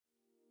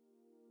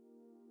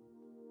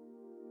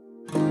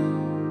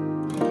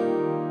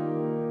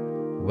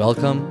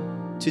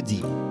Welcome to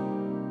Deep,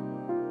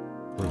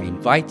 where we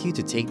invite you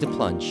to take the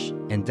plunge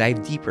and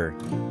dive deeper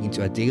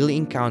into a daily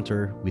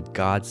encounter with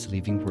God's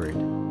living Word.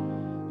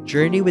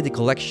 Journey with a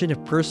collection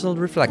of personal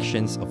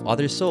reflections of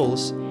other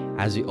souls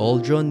as we all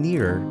draw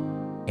nearer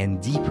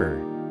and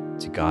deeper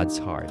to God's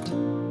heart.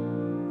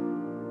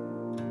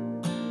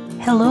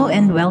 Hello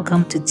and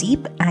welcome to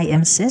Deep. I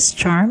am Sis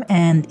Charm,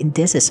 and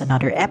this is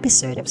another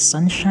episode of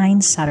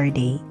Sunshine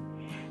Saturday.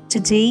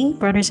 Today,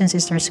 brothers and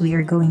sisters, we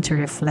are going to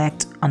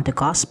reflect on the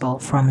Gospel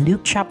from Luke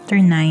chapter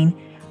 9,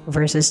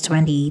 verses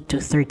 28 to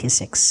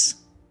 36.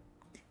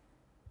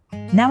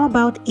 Now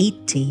about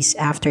 8 days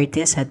after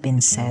this had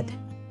been said,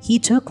 he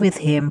took with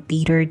him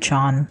Peter,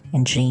 John,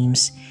 and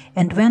James,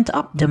 and went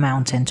up the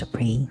mountain to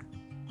pray.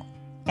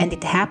 And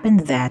it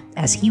happened that,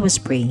 as he was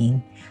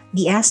praying,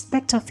 the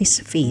aspect of his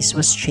face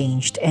was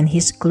changed, and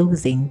his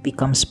clothing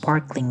became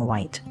sparkling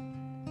white.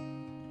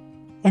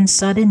 And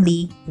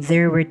suddenly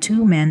there were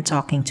 2 men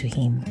talking to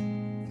him.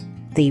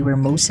 They were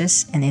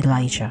Moses and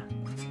Elijah,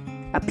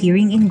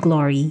 appearing in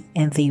glory,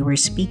 and they were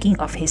speaking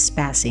of his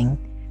passing,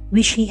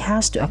 which he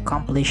has to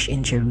accomplish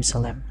in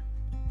Jerusalem.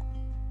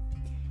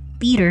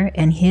 Peter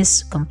and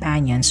his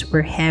companions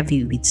were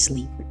heavy with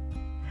sleep,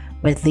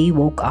 but they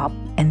woke up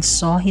and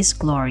saw his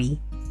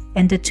glory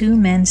and the 2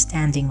 men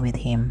standing with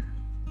him.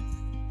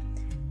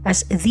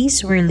 As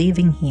these were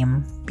leaving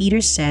him,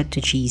 Peter said to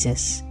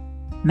Jesus,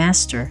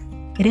 "Master,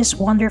 it is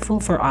wonderful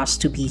for us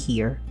to be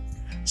here.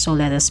 So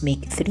let us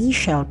make 3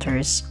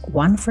 shelters,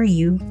 one for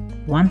you,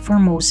 one for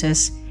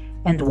Moses,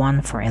 and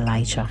one for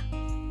Elijah."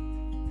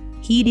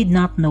 He did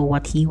not know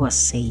what he was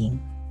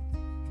saying.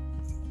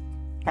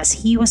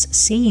 As he was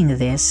saying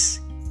this,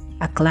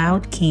 a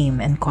cloud came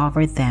and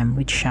covered them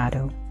with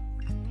shadow.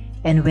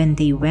 And when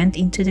they went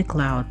into the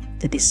cloud,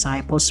 the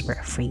disciples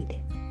were afraid.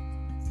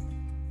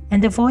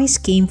 And a voice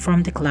came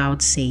from the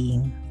cloud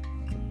saying,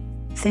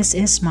 "This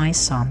is my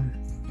Son,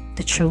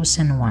 the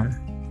chosen one.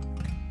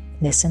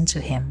 Listen to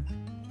him."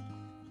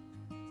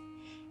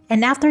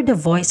 And after the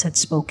voice had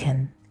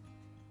spoken,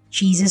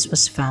 Jesus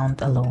was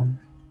found alone.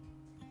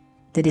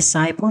 The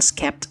disciples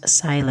kept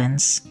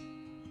silence,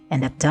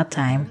 and at that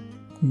time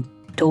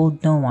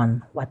told no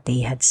one what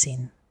they had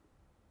seen.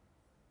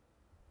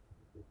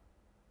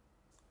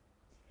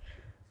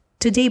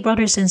 Today,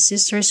 brothers and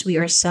sisters, we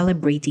are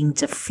celebrating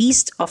the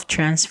Feast of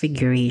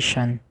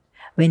Transfiguration,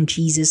 when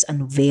Jesus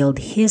unveiled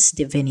his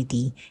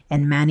divinity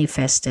and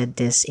manifested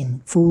this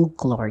in full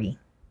glory.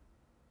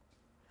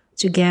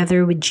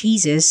 Together with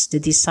Jesus, the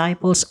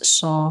disciples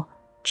saw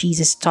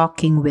Jesus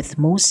talking with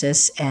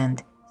Moses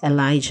and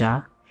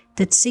Elijah.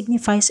 That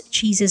signifies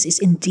Jesus is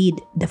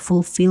indeed the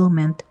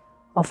fulfillment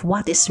of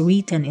what is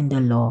written in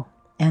the law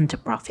and the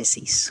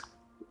prophecies.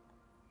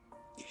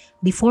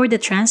 Before the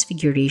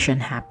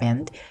Transfiguration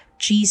happened,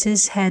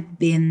 Jesus had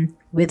been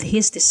with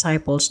his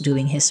disciples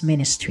doing his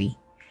ministry.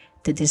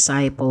 The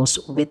disciples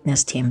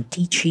witnessed him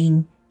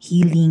teaching,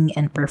 healing,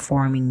 and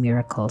performing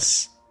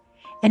miracles.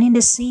 And in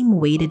the same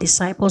way, the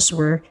disciples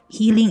were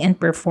healing and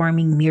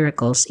performing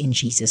miracles in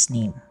Jesus'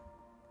 name,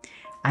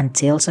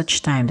 until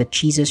such time that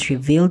Jesus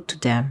revealed to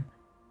them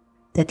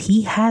that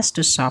he has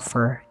to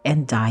suffer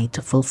and die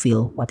to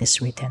fulfill what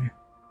is written.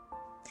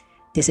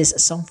 This is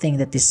something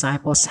that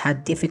disciples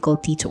had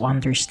difficulty to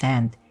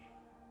understand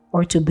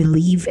or to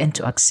believe and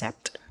to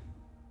accept.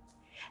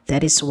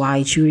 That is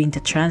why during the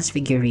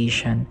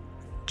Transfiguration,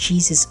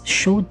 Jesus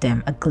showed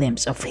them a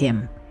glimpse of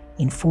him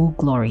in full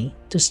glory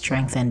to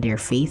strengthen their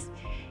faith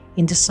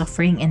in the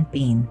suffering and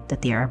pain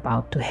that they are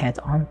about to head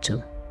on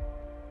to.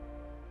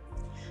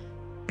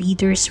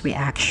 Peter's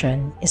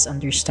reaction is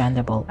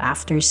understandable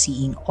after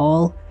seeing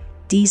all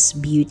this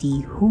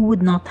beauty. Who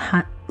would not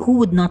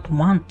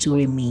want to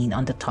remain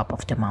on the top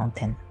of the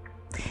mountain?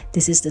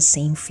 This is the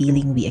same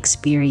feeling we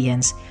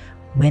experience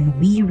when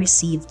we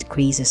received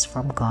graces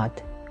from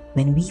God,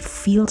 when we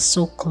feel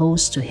so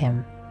close to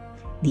him,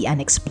 the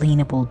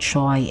unexplainable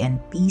joy and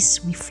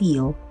peace we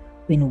feel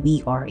when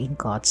we are in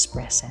God's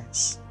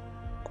presence.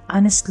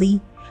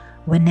 Honestly,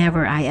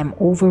 whenever I am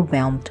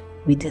overwhelmed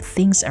with the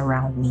things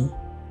around me,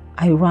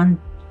 I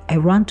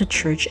run to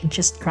church and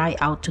just cry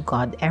out to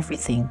God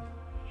everything.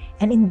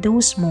 And in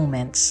those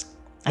moments,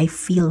 I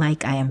feel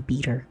like I am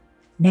Peter,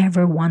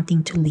 never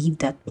wanting to leave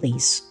that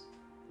place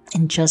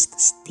and just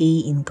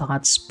stay in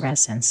God's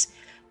presence,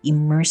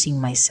 immersing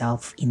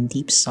myself in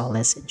deep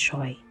solace and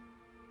joy.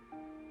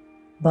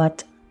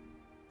 But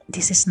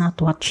this is not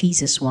what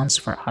Jesus wants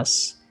for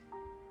us.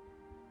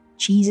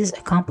 Jesus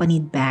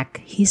accompanied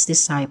back his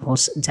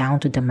disciples down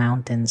to the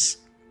mountains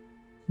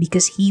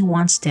because he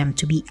wants them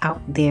to be out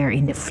there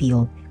in the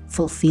field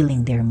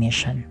fulfilling their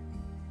mission.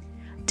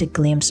 The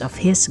glimpse of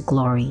his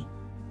glory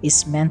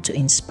is meant to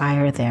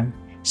inspire them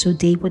so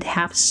they would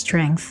have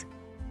strength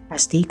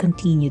as they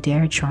continue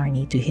their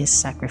journey to his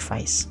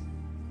sacrifice.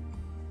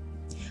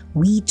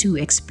 We too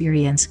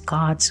experience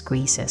God's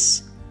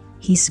graces,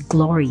 his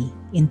glory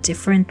in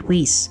different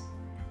ways,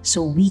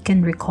 so we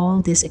can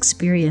recall these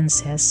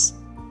experiences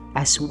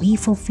as we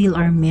fulfill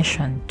our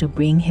mission to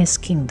bring his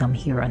kingdom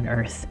here on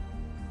earth.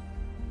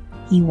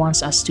 He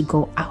wants us to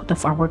go out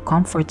of our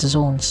comfort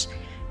zones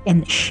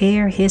and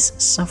share His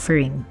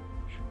suffering,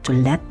 to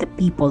let the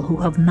people who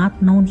have not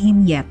known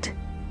Him yet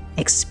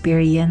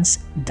experience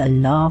the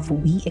love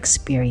we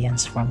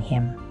experience from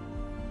Him.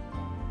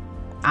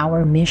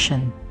 Our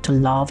mission to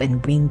love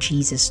and bring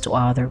Jesus to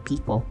other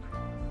people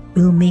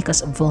will make us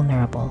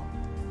vulnerable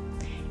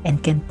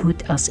and can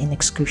put us in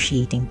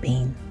excruciating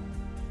pain.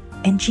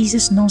 And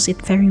Jesus knows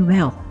it very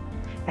well,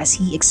 as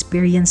He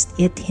experienced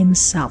it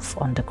Himself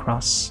on the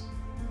cross.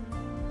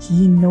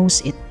 He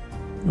knows it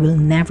will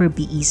never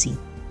be easy,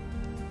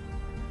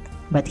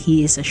 but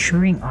He is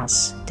assuring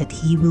us that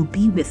He will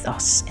be with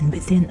us and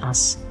within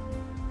us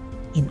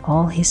in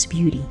all His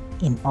beauty,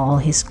 in all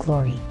His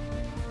glory,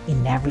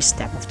 in every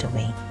step of the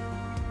way.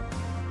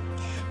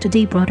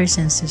 Today, brothers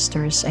and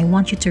sisters, I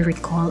want you to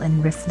recall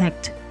and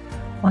reflect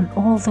on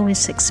all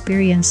those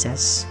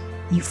experiences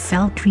you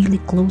felt really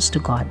close to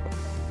God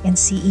and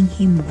seeing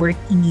Him work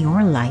in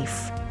your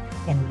life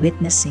and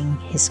witnessing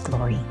His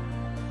glory.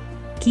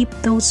 Keep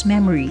those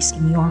memories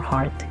in your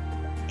heart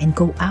and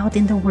go out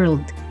in the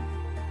world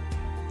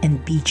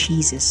and be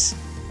Jesus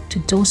to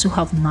those who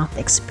have not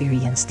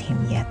experienced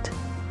Him yet.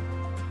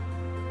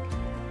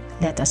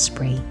 Let us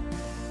pray.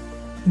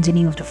 In the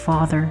name of the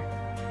Father,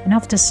 and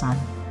of the Son,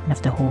 and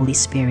of the Holy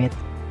Spirit.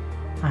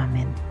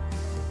 Amen.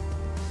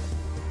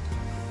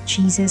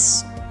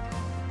 Jesus,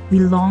 we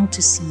long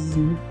to see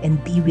You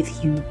and be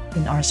with You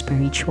in our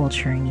spiritual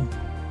journey.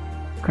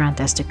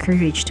 Grant us the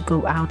courage to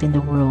go out in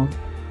the world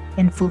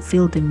and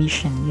fulfill the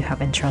mission You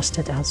have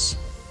entrusted us.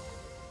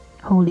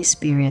 Holy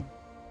Spirit,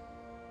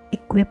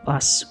 equip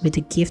us with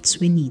the gifts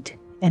we need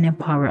and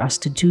empower us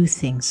to do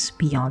things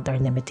beyond our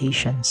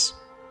limitations.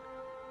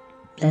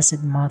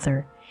 Blessed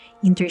Mother,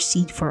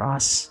 intercede for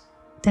us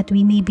that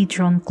we may be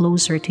drawn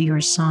closer to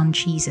Your Son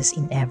Jesus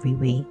in every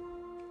way.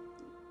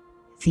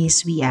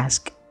 This we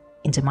ask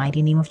in the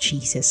mighty name of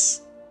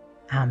Jesus.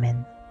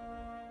 Amen.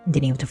 In the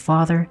name of the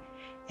Father,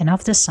 and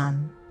of the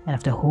Son, and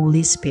of the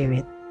Holy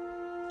Spirit.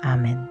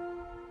 Amen.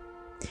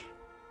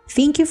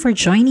 Thank you for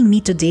joining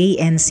me today,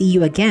 and see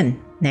you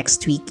again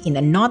next week in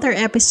another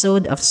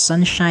episode of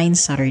Sunshine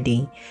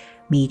Saturday.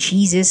 May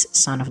Jesus,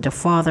 Son of the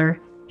Father,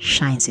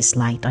 shines His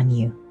light on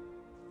you.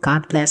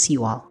 God bless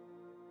you all.